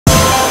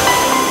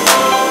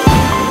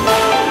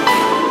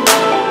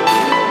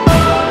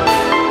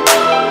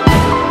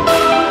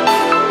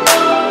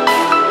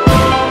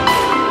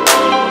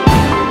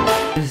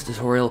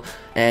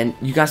And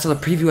you guys saw the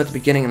preview at the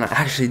beginning, and I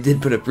actually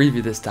did put a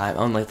preview this time,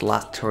 unlike the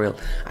last tutorial.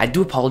 I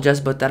do apologize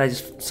about that. I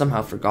just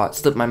somehow forgot,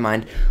 slipped my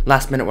mind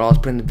last minute while I was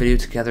putting the video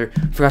together.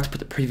 Forgot to put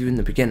the preview in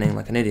the beginning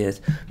like an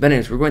idiot. But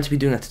anyways, we're going to be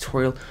doing a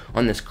tutorial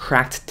on this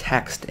cracked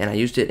text, and I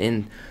used it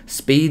in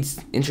Spades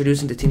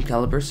Introducing to Team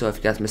Caliber, so if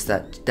you guys missed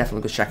that,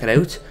 definitely go check it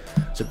out.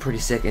 It's a pretty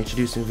sick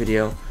introducing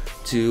video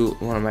to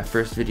one of my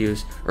first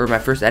videos, or my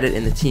first edit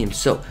in the team.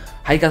 So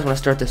how you guys want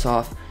to start this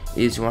off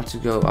is you want to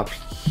go up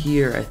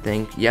here, I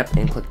think, yep,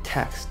 and click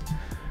text,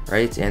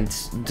 right? And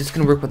this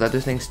can work with other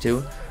things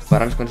too, but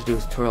I'm just going to do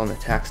a tutorial on the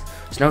text.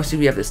 So now see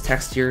we have this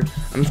text here.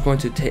 I'm just going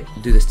to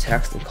do this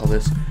text and call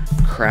this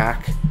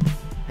crack,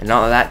 and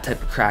not that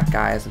type of crack,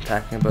 guys. I'm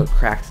talking about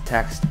cracked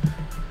text.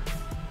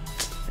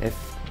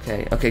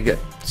 Okay, good.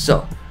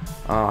 So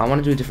I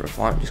want to do a different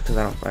font just because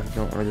I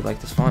don't really like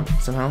this font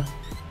somehow.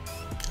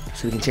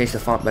 So we can change the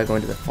font by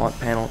going to the font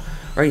panel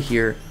right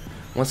here.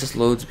 Once this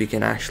loads, we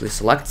can actually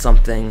select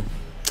something.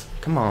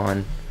 Come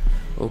on.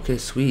 Okay,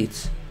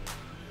 sweet.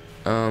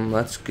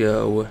 Let's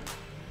go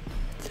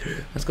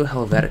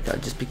Helvetica,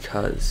 just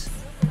because.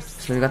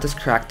 So we got this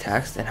cracked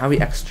text, and how we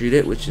extrude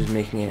it, which is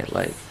making it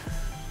like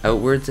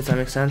outwards, if that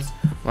makes sense.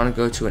 I want to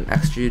go to an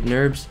extrude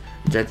NURBS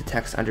and drag the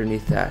text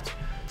underneath that.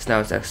 So now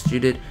it's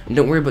extruded, and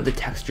don't worry about the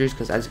textures,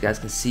 because as you guys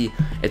can see,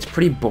 it's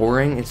pretty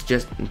boring. It's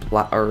just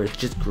it's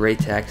just gray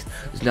text.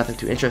 There's nothing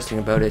too interesting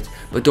about it.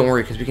 But don't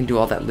worry, because we can do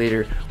all that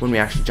later when we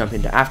actually jump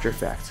into After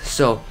Effects.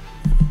 So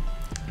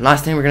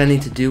last thing we're gonna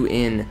need to do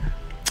in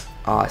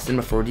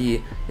Cinema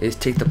 4D is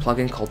take the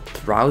plugin called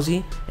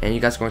Drowsy, and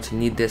you guys are going to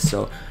need this.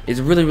 So it's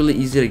really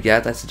easy to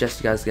get. I suggest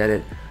you guys get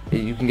it.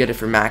 You can get it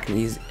for Mac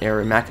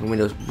and Mac and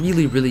Windows.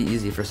 Really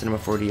easy for Cinema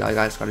 4D. All you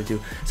guys gotta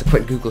do is a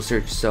quick Google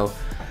search. So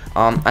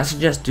I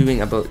suggest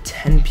doing about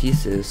 10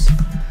 pieces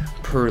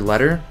per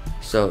letter.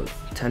 So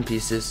 10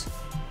 pieces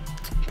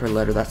per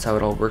letter, that's how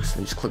it all works.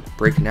 And just click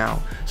break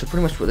now. So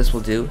pretty much what this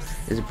will do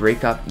is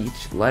break up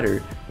each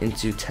letter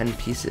into 10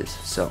 pieces.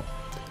 So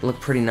it'll look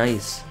pretty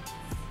nice.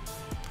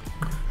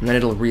 And then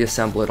it'll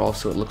reassemble it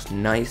also. It looks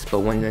nice,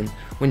 but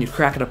when you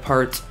crack it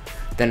apart,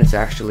 then it's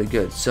actually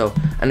good. So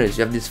anyways,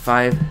 you have these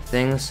 5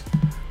 things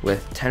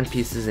with 10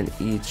 pieces in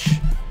each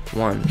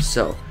one.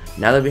 So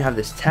now that we have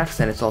this text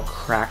and it's all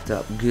cracked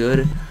up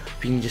good,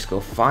 we can just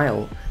go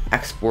File,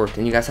 Export,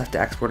 and you guys have to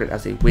export it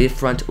as a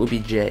wavefront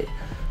OBJ.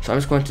 So I'm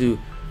just going to,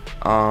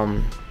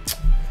 I'll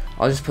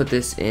just put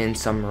this in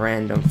some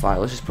random file.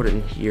 Let's just put it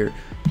in here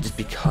just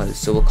because.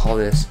 So we'll call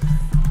this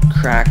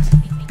cracked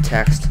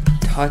text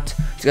tut.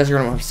 So you guys are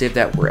going to want to save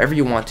that wherever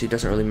you want to,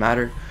 doesn't really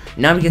matter.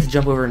 Now we get to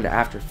jump over into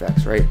After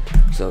Effects, right?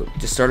 So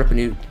just start up a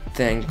new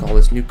thing, call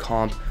this new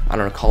comp. I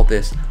don't know, call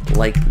this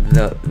like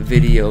the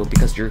video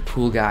because you're a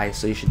cool guy,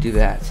 so you should do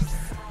that.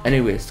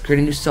 Anyways, create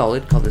a new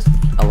solid, call this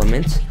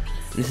element,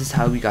 and this is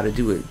how we gotta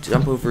do it.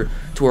 Jump over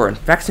to our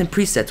effects and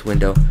presets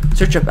window,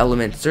 search up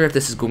element. Sorry if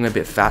this is going a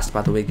bit fast,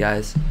 by the way,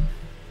 guys.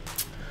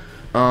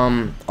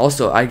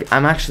 Also, I'll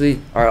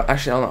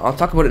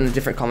talk about it in a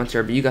different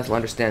commentary, but you guys will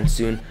understand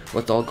soon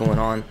what's all going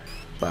on.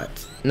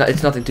 But no,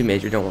 it's nothing too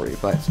major, don't worry.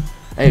 But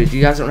anyways,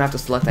 you guys don't have to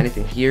select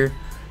anything here.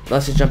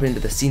 Let's just jump into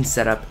the scene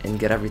setup and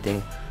get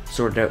everything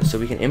sorted out. So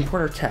we can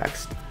import our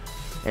text,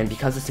 and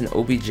because it's an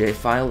OBJ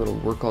file, it'll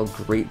work all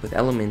great with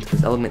Element,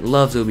 because Element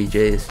loves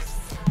OBJs.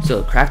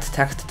 So cracked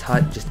text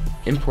tut, just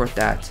import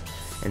that,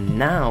 and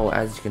now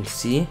as you can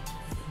see,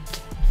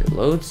 if it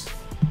loads,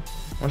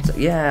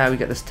 yeah, we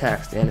got this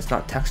text, and it's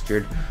not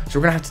textured, so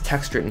we're gonna have to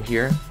texture it in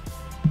here.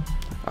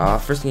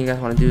 First thing you guys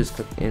want to do is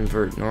click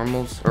Invert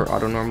Normals or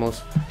Auto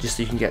Normals, just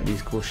so you can get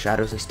these cool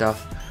shadows and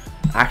stuff.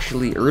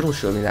 Actually, Erdl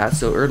showed me that,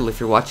 so Erdl, if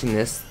you're watching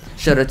this,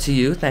 shout out to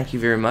you, thank you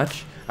very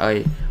much.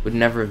 I would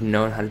never have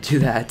known how to do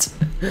that,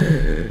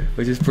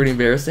 which is pretty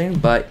embarrassing,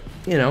 but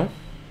you know,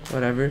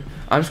 whatever.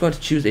 I'm just going to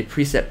choose a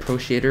preset Pro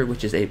Shader,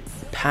 which is a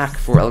pack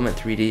for Element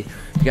 3D.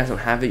 If you guys don't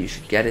have it, you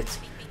should get it.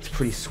 It's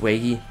pretty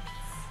swaggy.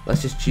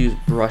 Let's just choose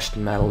brushed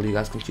metal. You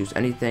guys can choose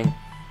anything,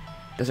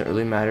 doesn't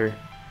really matter.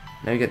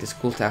 Now you get this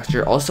cool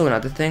texture. Also,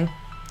 another thing,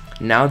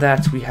 now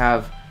that we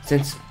have,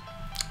 since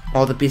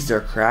all the pieces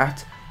are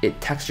cracked, it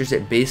textures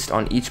it based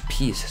on each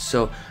piece.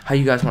 So how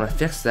you guys want to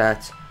fix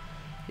that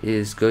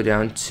is go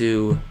down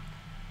to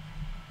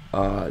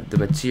the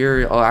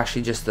material,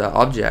 actually just the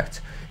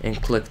object,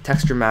 and click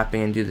texture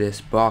mapping and do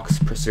this box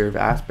preserve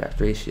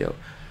aspect ratio.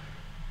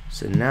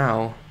 So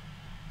now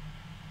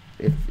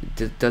it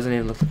doesn't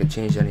even look like it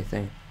changed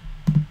anything.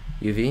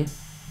 UV,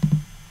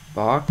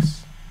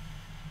 box,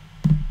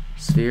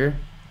 sphere.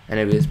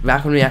 Anyways,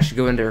 back when we actually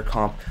go into our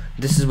comp,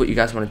 this is what you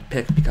guys want to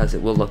pick because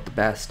it will look the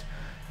best,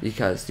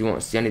 because you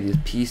won't see any of these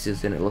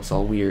pieces and it looks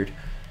all weird.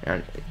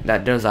 And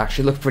that does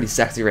actually look pretty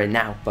sexy right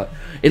now, but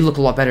it'll look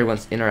a lot better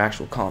once in our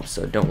actual comp,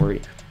 so don't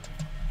worry.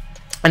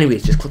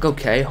 Anyways, just click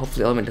OK.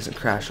 Hopefully Element doesn't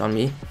crash on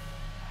me.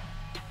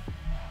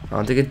 I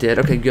don't think it did.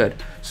 Okay, good.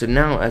 So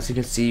now, as you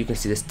can see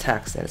this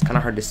text, and it's kind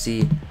of hard to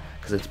see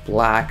because it's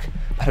black.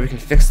 But how we can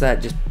fix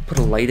that, just put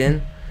a light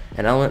in,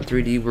 and Element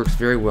 3D works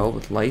very well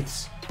with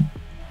lights.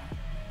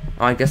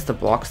 Oh, I guess the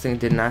box thing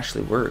didn't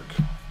actually work.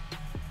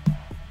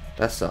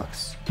 That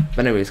sucks.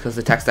 But anyways, because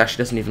the text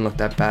actually doesn't even look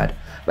that bad.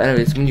 But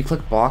anyways, when you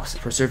click box,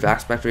 preserve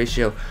aspect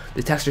ratio,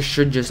 the texture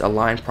should just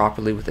align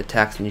properly with the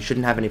text, and you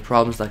shouldn't have any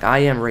problems like I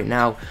am right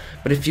now.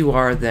 But if you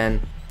are,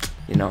 then,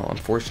 you know,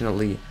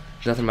 unfortunately,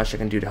 there's nothing much I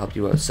can do to help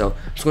you out. So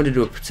I'm just going to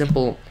do a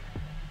simple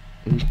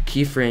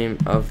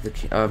keyframe of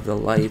the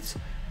light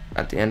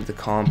at the end of the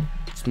comp.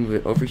 Just move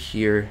it over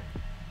here,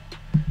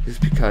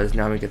 just because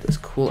now we get this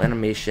cool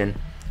animation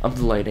of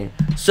the lighting.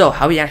 So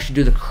how we actually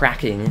do the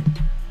cracking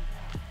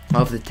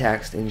of the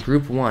text in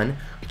group 1,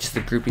 which is the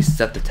group we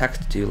set the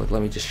text to. Like,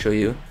 let me just show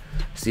you.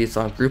 See, it's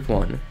on group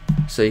 1,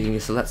 so you can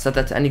set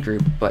that to any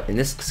group, but in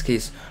this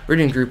case we're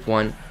doing group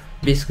 1.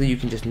 Basically you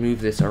can just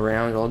move this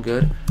around all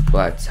good,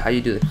 but how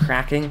you do the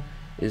cracking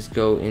is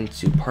go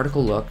into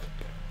particle look,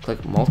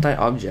 click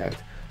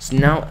multi-object. So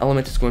now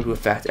element is going to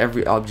affect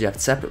every object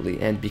separately,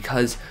 and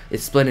because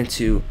it's split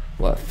into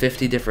what,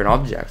 50 different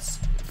objects,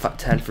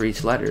 10 for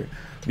each letter,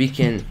 we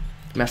can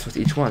mess with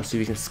each one. So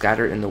we can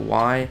scatter it in the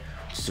Y,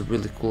 which is a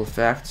really cool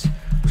effect,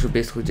 which will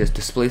basically just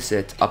displace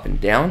it up and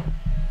down.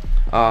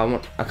 A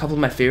couple of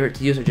my favorite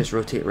to use are just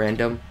rotate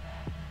random.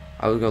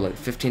 I would go like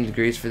 15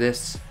 degrees for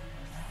this.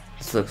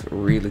 This looks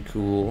really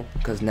cool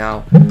because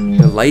now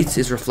the light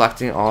is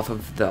reflecting off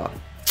of the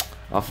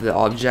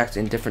object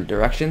in different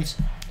directions,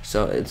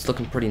 so it's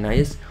looking pretty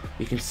nice.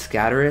 You can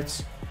scatter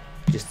it,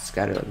 just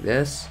scatter like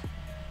this,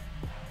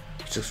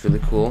 which looks really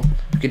cool.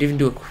 You could even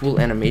do a cool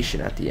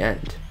animation at the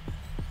end.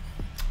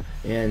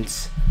 And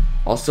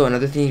also,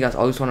 another thing you guys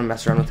always want to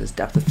mess around with is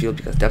depth of field,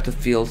 because depth of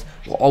field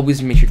will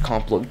always make your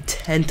comp look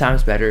 10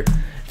 times better.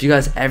 If you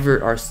guys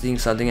ever are seeing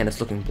something and it's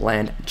looking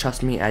bland,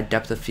 trust me, add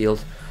depth of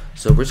field.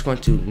 So we're just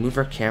going to move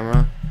our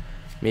camera,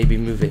 maybe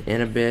move it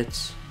in a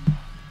bit.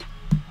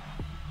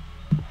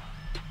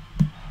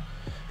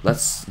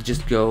 Let's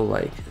just go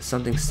like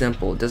something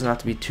simple. It doesn't have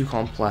to be too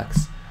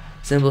complex.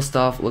 Simple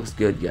stuff looks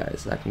good,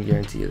 guys. I can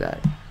guarantee you that.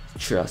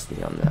 Trust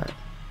me on that.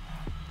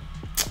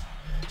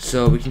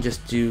 So we can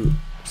just do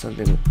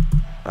something.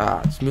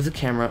 Let's move the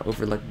camera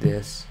over like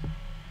this.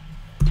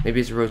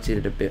 Maybe it's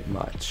rotated a bit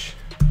much.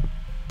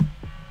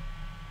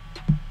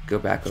 Go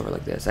back over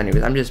like this.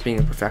 Anyways, I'm just being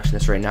a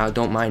perfectionist right now.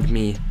 Don't mind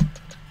me.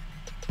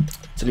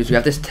 So we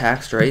have this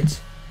text,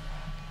 right?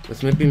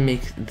 Let's maybe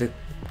make the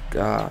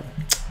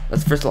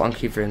let's first of all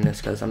unkeyframe this,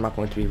 because I'm not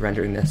going to be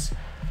rendering this,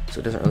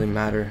 so it doesn't really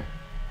matter.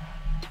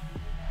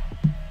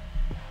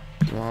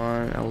 Come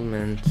on,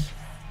 element.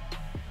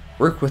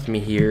 Work with me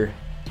here.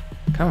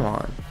 Come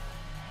on.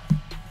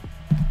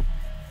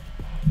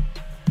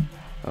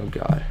 Oh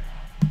god.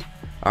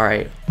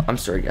 Alright, I'm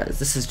sorry guys,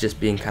 this is just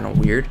being kind of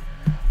weird.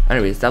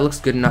 Anyways, that looks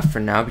good enough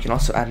for now. We can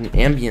also add an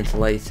ambient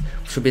light,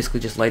 which will basically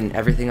just lighten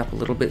everything up a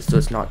little bit so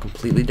it's not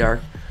completely dark.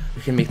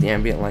 We can make the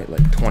ambient light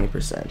like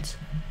 20%.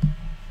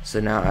 So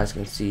now, as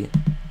you can see,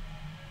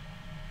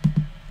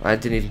 I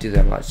didn't even do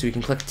that much. So we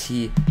can click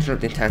T, turn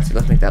up the intensity.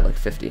 Let's make that like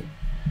 50.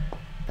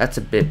 That's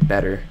a bit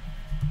better.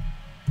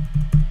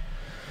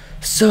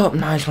 So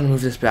now I just want to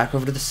move this back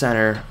over to the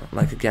center.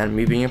 Like, again,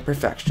 me being a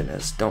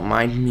perfectionist, don't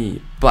mind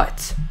me.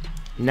 But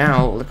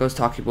now, like I was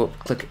talking about,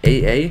 click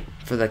AA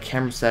for the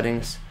camera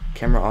settings,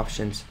 camera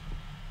options.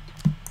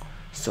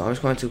 So I'm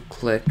just going to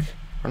click,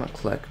 or not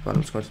click, but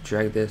I'm just going to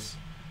drag this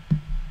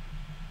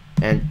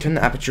and turn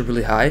the aperture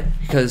really high,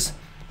 because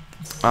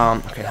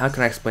okay, how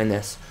can I explain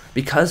this?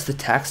 Because the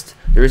text,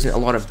 there isn't a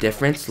lot of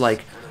difference,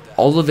 like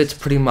all of it's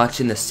pretty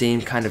much in the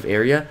same kind of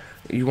area.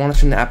 You want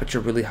to turn the aperture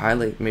really high,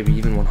 like maybe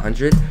even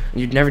 100, and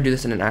you'd never do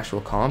this in an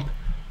actual comp,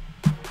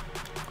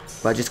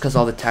 but just because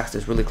all the text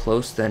is really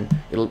close, then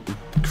it'll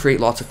create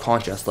lots of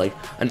contrast. Like,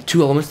 and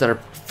two elements that are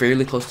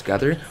fairly close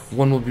together,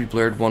 one will be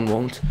blurred, one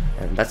won't,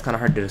 and that's kind of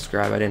hard to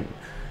describe. I didn't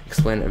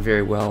explain it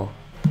very well,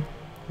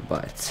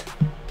 but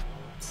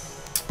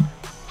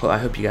I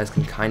hope you guys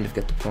can kind of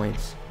get the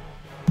points.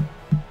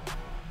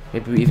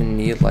 Maybe we even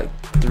need like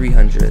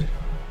 300.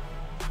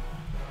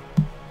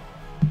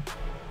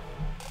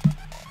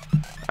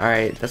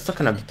 Alright, that's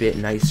looking a bit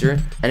nicer.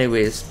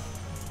 Anyways,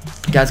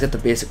 you guys get the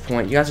basic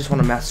point. You guys just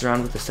want to mess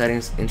around with the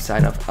settings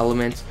inside of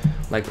elements,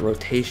 like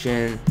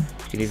rotation.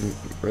 You can even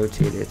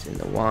rotate it in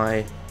the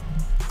Y.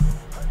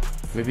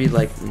 Maybe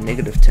like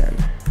 -10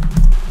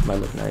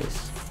 might look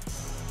nice.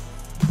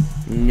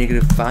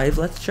 -5,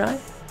 let's try.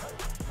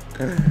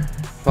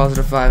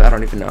 +5, I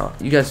don't even know.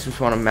 You guys just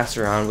want to mess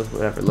around with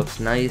whatever looks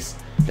nice.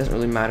 It doesn't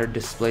really matter.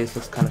 Displays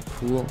looks kind of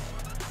cool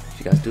if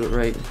you guys do it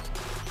right.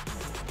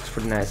 It's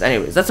pretty nice.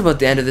 Anyways, that's about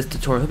the end of this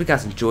tutorial. Hope you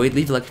guys enjoyed.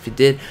 Leave a like if you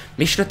did.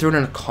 Make sure to throw it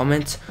in a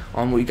comment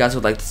on what you guys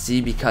would like to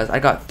see, because I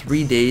got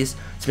 3 days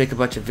to make a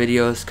bunch of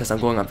videos because I'm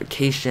going on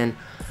vacation,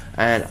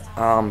 and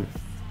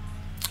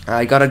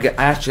I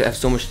actually have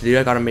so much to do.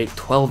 I gotta make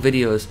 12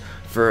 videos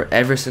for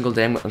every single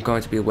day I'm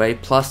going to be away,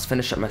 plus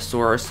finish up my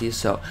store RC.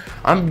 So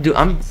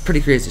I'm pretty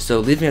crazy. So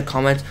leave me a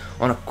comment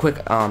on a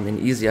quick and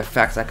easy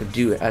effects I could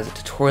do as a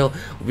tutorial.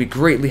 Would be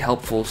greatly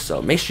helpful.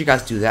 So make sure you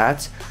guys do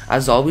that.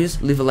 As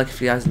always, leave a like if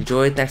you guys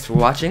enjoyed. Thanks for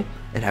watching,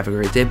 and have a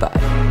great day.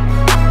 Bye.